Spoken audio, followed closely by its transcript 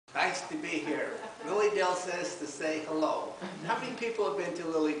nice to be here. Lilydale says to say hello. How many people have been to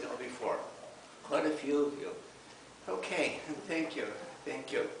Lilydale before? Quite a few of you. Okay, thank you.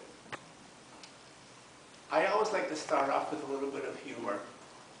 Thank you. I always like to start off with a little bit of humor.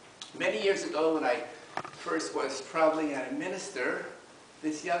 Many years ago, when I first was traveling as a minister,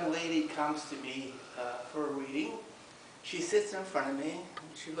 this young lady comes to me for a reading. She sits in front of me.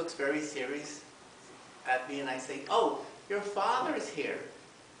 She looks very serious at me, and I say, "Oh, your father's here."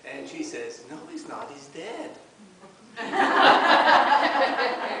 And she says, "No, he's not. He's dead."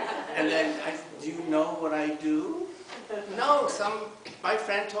 And then I said, "Do you know what I do?" "No, my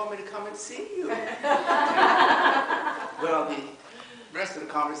friend told me to come and see you." Well, the rest of the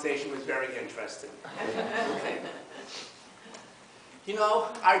conversation was very interesting. Okay. You know,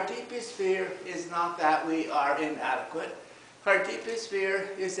 our deepest fear is not that we are inadequate. Our deepest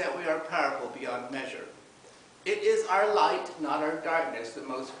fear is that we are powerful beyond measure. It is our light, not our darkness, that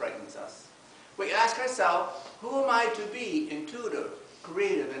most frightens us. We ask ourselves, who am I to be? Intuitive,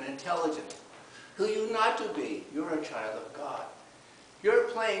 creative, and intelligent. Who are you not to be? You're a child of God. Your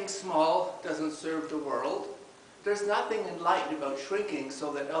playing small doesn't serve the world. There's nothing enlightened about shrinking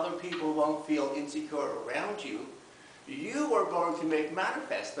so that other people won't feel insecure around you. You are going to make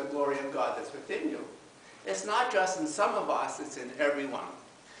manifest the glory of God that's within you. It's not just in some of us, it's in everyone.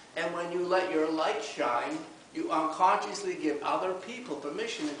 And when you let your light shine, you unconsciously give other people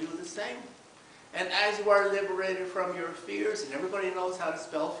permission to do the same. And as you are liberated from your fears, and everybody knows how to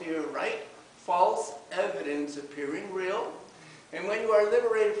spell fear, right? False evidence appearing real. And when you are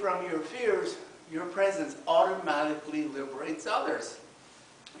liberated from your fears, your presence automatically liberates others.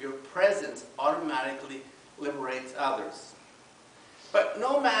 Your presence automatically liberates others. But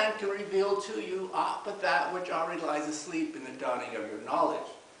no man can reveal to you aught but that which already lies asleep in the dawning of your knowledge.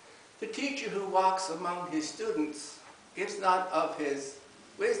 The teacher who walks among his students gives not of his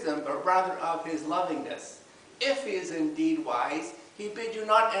wisdom, but rather of his lovingness. If he is indeed wise, he bids you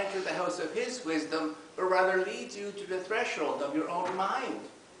not enter the house of his wisdom, but rather leads you to the threshold of your own mind.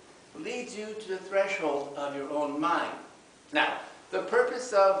 Leads you to the threshold of your own mind. Now, the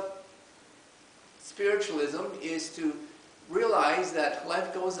purpose of spiritualism is to realize that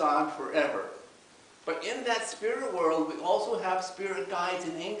life goes on forever. But in that spirit world, we also have spirit guides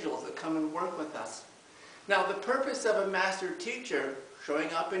and angels that come and work with us. Now, the purpose of a master teacher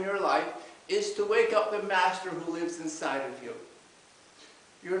showing up in your life is to wake up the master who lives inside of you.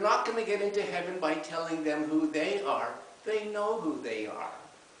 You're not going to get into heaven by telling them who they are. They know who they are.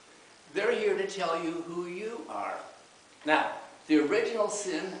 They're here to tell you who you are. Now, the original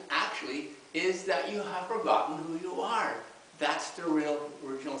sin actually is that you have forgotten who you are. That's the real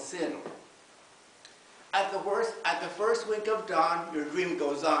original sin. At the first wink of dawn, your dream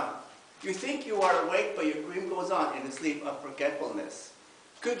goes on. You think you are awake, but your dream goes on in a sleep of forgetfulness.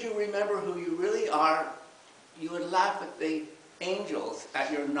 Could you remember who you really are? You would laugh at the angels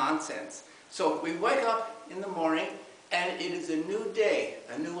at your nonsense. So we wake up in the morning, and it is a new day,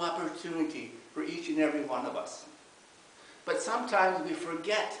 a new opportunity for each and every one of us. But sometimes we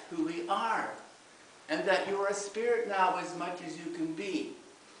forget who we are, and that you are a spirit now as much as you can be.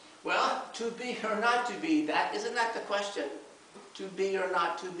 Well, to be or not to be, isn't that the question? To be or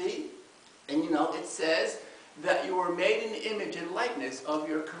not to be? And you know, it says that you were made in the image and likeness of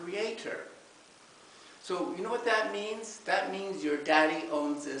your Creator. So, you know what that means? That means your daddy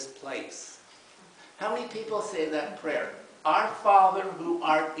owns this place. How many people say that prayer? Our Father who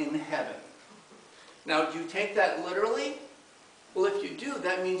art in heaven. Now, do you take that literally? Well, if you do,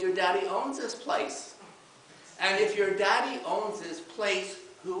 that means your daddy owns this place. And if your daddy owns this place,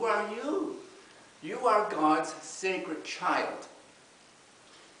 who are you? You are God's sacred child.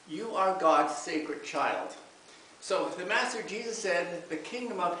 You are God's sacred child. So the Master Jesus said, the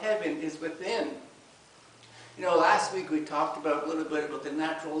kingdom of heaven is within. You know, last week we talked about a little bit about the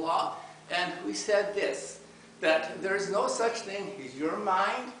natural law, and we said this, that there is no such thing as your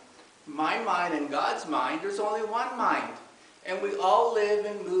mind, my mind, and God's mind. There's only one mind. And we all live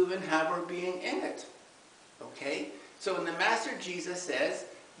and move and have our being in it. Okay? So when the Master Jesus says,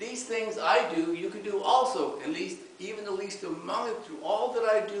 these things I do, you can do also, at least, even the least among it, through all that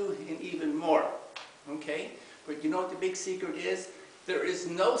I do and even more. Okay? But you know what the big secret is? There is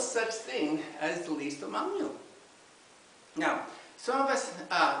no such thing as the least among you. Now, some of us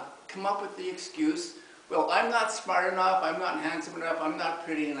come up with the excuse, well, I'm not smart enough, I'm not handsome enough, I'm not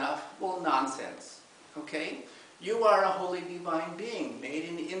pretty enough. Well, nonsense. Okay? You are a holy divine being, made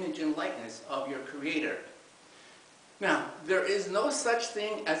in the image and likeness of your Creator. Now, there is no such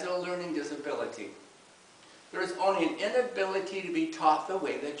thing as a learning disability. There is only an inability to be taught the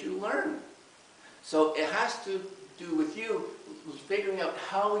way that you learn. So it has to do with you, figuring out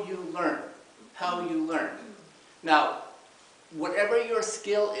how you learn. How you learn. Now, whatever your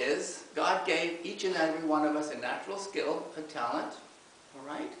skill is, God gave each and every one of us a natural skill, a talent. All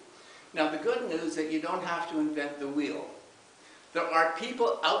right? Now, the good news is that you don't have to invent the wheel. There are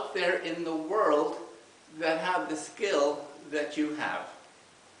people out there in the world that have the skill that you have.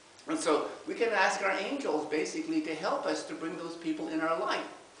 And so we can ask our angels basically to help us to bring those people in our life.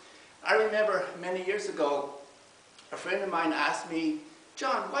 I remember many years ago, a friend of mine asked me,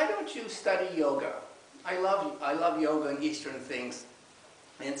 John, why don't you study yoga? I love yoga and Eastern things.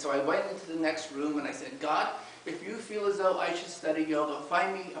 And so I went into the next room and I said, God, if you feel as though I should study yoga,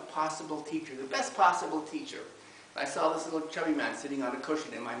 find me a possible teacher, the best possible teacher. I saw this little chubby man sitting on a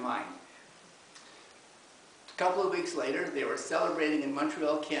cushion in my mind. A couple of weeks later, they were celebrating in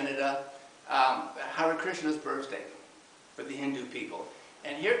Montreal, Canada, Hare Krishna's birthday for the Hindu people.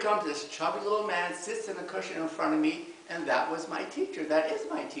 And here comes this chubby little man, sits in a cushion in front of me, and that was my teacher. That is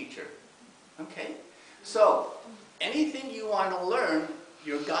my teacher. Okay? So, anything you want to learn,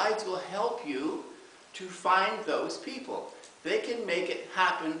 your guides will help you to find those people. They can make it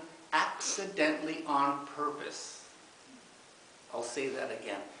happen accidentally on purpose. I'll say that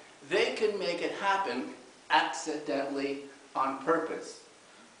again. They can make it happen accidentally on purpose.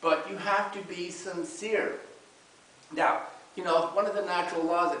 But you have to be sincere. Now, you know, one of the natural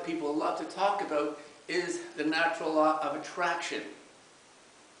laws that people love to talk about is the natural law of attraction.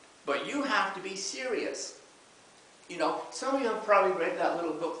 But you have to be serious. You know, some of you have probably read that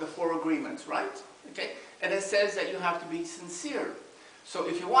little book, The Four Agreements, right? Okay? And it says that you have to be sincere. So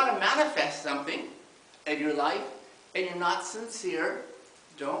if you want to manifest something in your life and you're not sincere,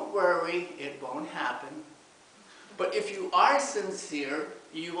 don't worry, it won't happen. But if you are sincere,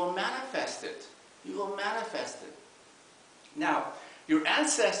 you will manifest it. You will manifest it. Now, your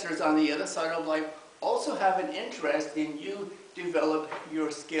ancestors on the other side of life also have an interest in you developing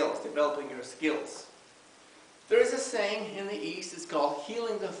your skills. There is a saying in the East, it's called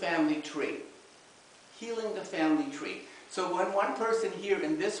healing the family tree. Healing the family tree. So when one person here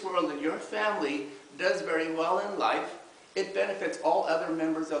in this world in your family does very well in life, it benefits all other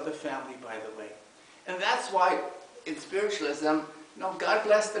members of the family, by the way. And that's why in spiritualism, you know, God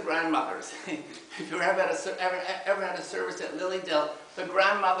bless the grandmothers. If you ever had a service at Lilydale, the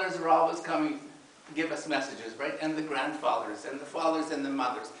grandmothers are always coming to give us messages, right? And the grandfathers, and the fathers and the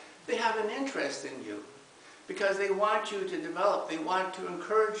mothers. They have an interest in you because they want you to develop. They want to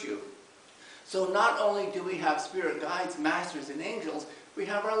encourage you. So not only do we have spirit guides, masters, and angels, we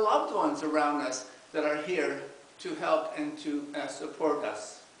have our loved ones around us that are here to help and to support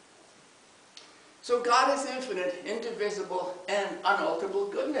us. So God is infinite, indivisible, and unalterable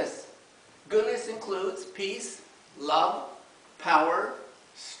goodness. Goodness includes peace, love, power,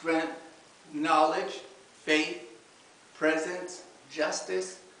 strength, knowledge, faith, presence,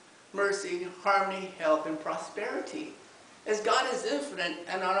 justice, mercy, harmony, health, and prosperity. As God is infinite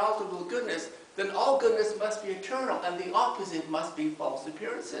and unalterable goodness, then all goodness must be eternal, and the opposite must be false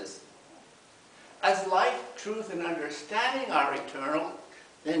appearances. As life, truth, and understanding are eternal,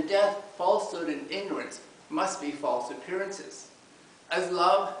 then death, falsehood, and ignorance must be false appearances. As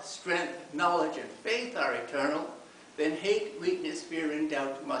love, strength, knowledge, and faith are eternal, then hate, weakness, fear, and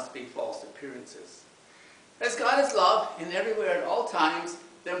doubt must be false appearances. As God is love and everywhere at all times,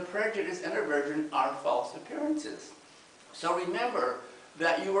 then prejudice and aversion are false appearances. So remember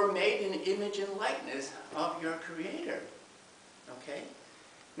that you were made in the image and likeness of your Creator. Okay?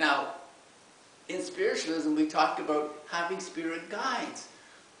 Now, in spiritualism, we talk about having spirit guides.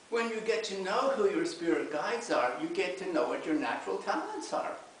 When you get to know who your spirit guides are, you get to know what your natural talents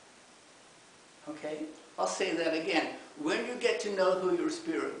are. Okay? I'll say that again. When you get to know who your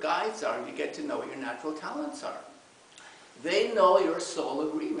spirit guides are, you get to know what your natural talents are. They know your soul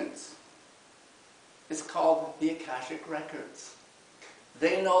agreements. It's called the Akashic Records.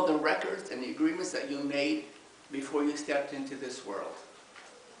 They know the records and the agreements that you made before you stepped into this world.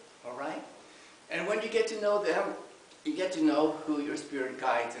 All right? And when you get to know them, you get to know who your spirit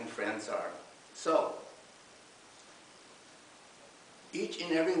guides and friends are. So, each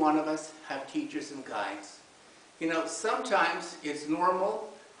and every one of us have teachers and guides. You know, sometimes it's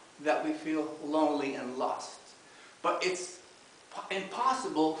normal that we feel lonely and lost. But it's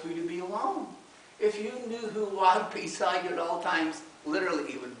impossible for you to be alone. If you knew who walked beside you at all times,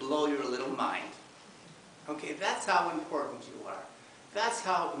 literally it would blow your little mind. Okay, that's how important you are. That's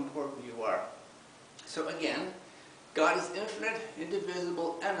how important you are. So again, God is infinite,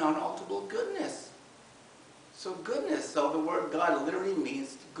 indivisible, and unalterable goodness. So goodness, so the word God literally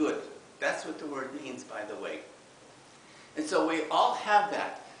means good. That's what the word means, by the way. And so we all have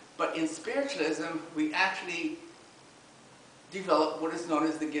that. But in spiritualism, we actually develop what is known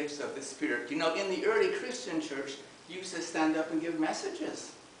as the gifts of the Spirit. You know, in the early Christian church, you used to stand up and give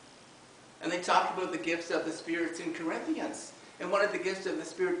messages. And they talked about the gifts of the Spirit in Corinthians. And one of the gifts of the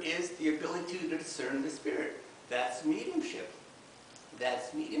Spirit is the ability to discern the Spirit. That's mediumship.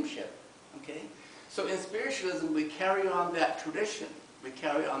 That's mediumship. Okay? So in spiritualism, we carry on that tradition. We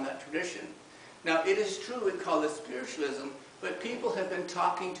carry on that tradition. Now, it is true we call it spiritualism, but people have been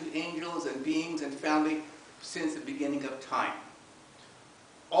talking to angels and beings and family since the beginning of time.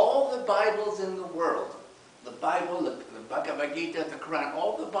 All the Bibles in the world, the Bible, the Bhagavad Gita, the Quran,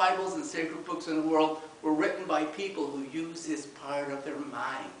 all the Bibles and sacred books in the world were written by people who use this part of their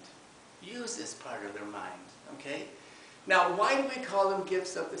mind. Use this part of their mind, okay? Now, why do we call them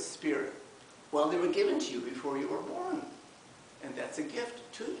gifts of the Spirit? Well, they were given to you before you were born. And that's a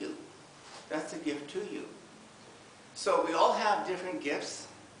gift to you. That's a gift to you. So we all have different gifts.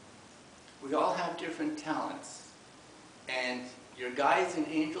 We all have different talents. And your guides and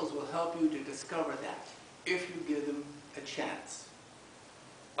angels will help you to discover that if you give them a chance.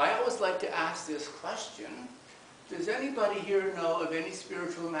 I always like to ask this question. Does anybody here know of any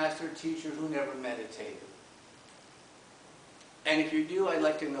spiritual master teacher who never meditated? And if you do, I'd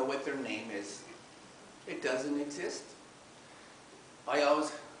like to know what their name is. It doesn't exist. I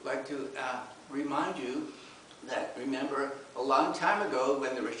always like to remind you that, remember, a long time ago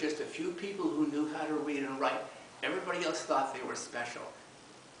when there was just a few people who knew how to read and write, everybody else thought they were special.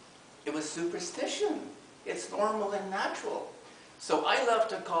 It was superstition. It's normal and natural. So I love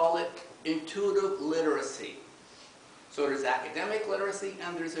to call it intuitive literacy. So there's academic literacy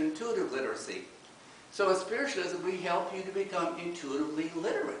and there's intuitive literacy. So in spiritualism, we help you to become intuitively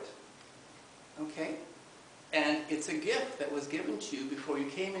literate. Okay? And it's a gift that was given to you before you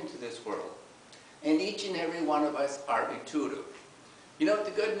came into this world. And each and every one of us are intuitive. You know what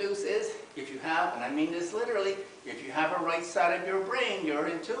the good news is? If you have, and I mean this literally, if you have a right side of your brain, you're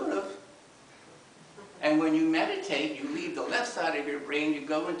intuitive. And when you meditate, you leave the left side of your brain, you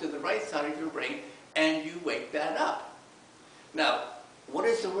go into the right side of your brain, and you wake that up. Now, what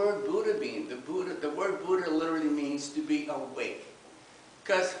does the word Buddha mean? The word Buddha literally means to be awake.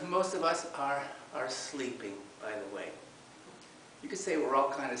 Because most of us are sleeping, by the way. You could say we're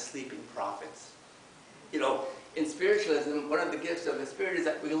all kind of sleeping prophets. You know, in spiritualism, one of the gifts of the Spirit is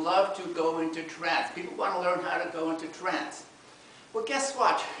that we love to go into trance. People want to learn how to go into trance. Well, guess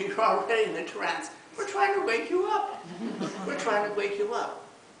what? You're already in the trance. We're trying to wake you up. We're trying to wake you up.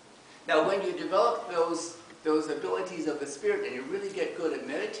 Now, when you develop those abilities of the Spirit and you really get good at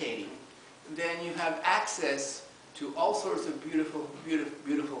meditating, then you have access to all sorts of beautiful, beautiful,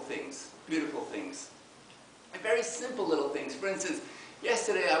 beautiful things. Beautiful things. And very simple little things. For instance,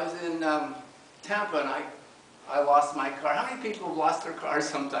 yesterday I was in Tampa and I lost my car. How many people have lost their cars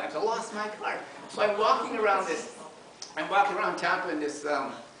sometimes? I lost my car. So I'm walking around Tampa in this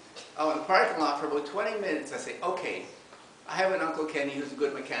in the parking lot for about 20 minutes. I say, okay, I have an Uncle Kenny who's a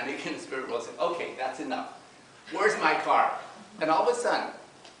good mechanic in the spirit world. I say, okay, that's enough. Where's my car? And all of a sudden,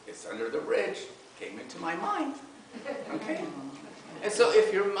 it's under the bridge. Came into my mind. Okay? And so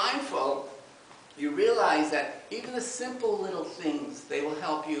if you're mindful, you realize that even the simple little things, they will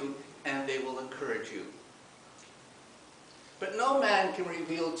help you and they will encourage you. But no man can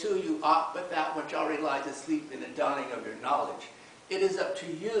reveal to you aught but that which already lies asleep in the dawning of your knowledge. It is up to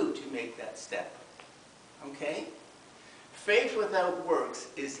you to make that step. Okay? Faith without works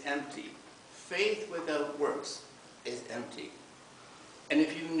is empty. Faith without works is empty. And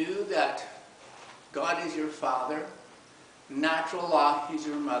if you knew that God is your Father, natural law is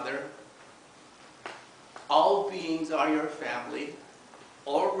your mother, all beings are your family,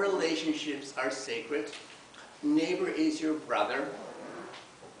 all relationships are sacred, neighbor is your brother,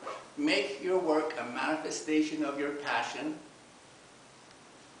 make your work a manifestation of your passion,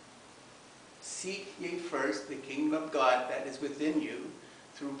 seek ye first the kingdom of God that is within you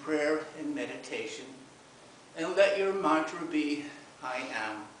through prayer and meditation, and let your mantra be, I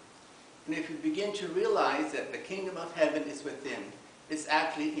am. And if you begin to realize that the kingdom of heaven is within, it's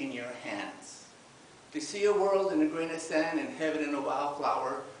actually in your hands. To see a world in a grain of sand and heaven in a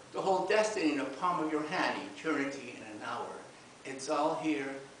wildflower, the whole destiny in the palm of your hand, eternity in an hour. It's all here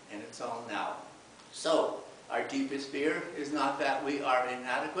and it's all now. So, our deepest fear is not that we are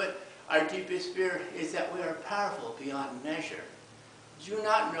inadequate. Our deepest fear is that we are powerful beyond measure. Do you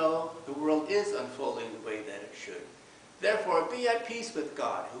not know the world is unfolding the way that it should? Therefore, be at peace with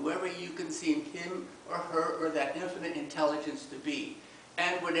God, whoever you conceive him or her or that infinite intelligence to be.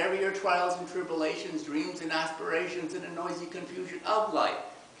 And whatever your trials and tribulations, dreams and aspirations, and the noisy confusion of life,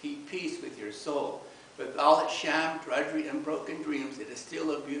 keep peace with your soul. With all its sham, drudgery, and broken dreams, it is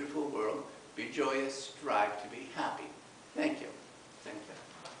still a beautiful world. Be joyous, strive to be happy. Thank you.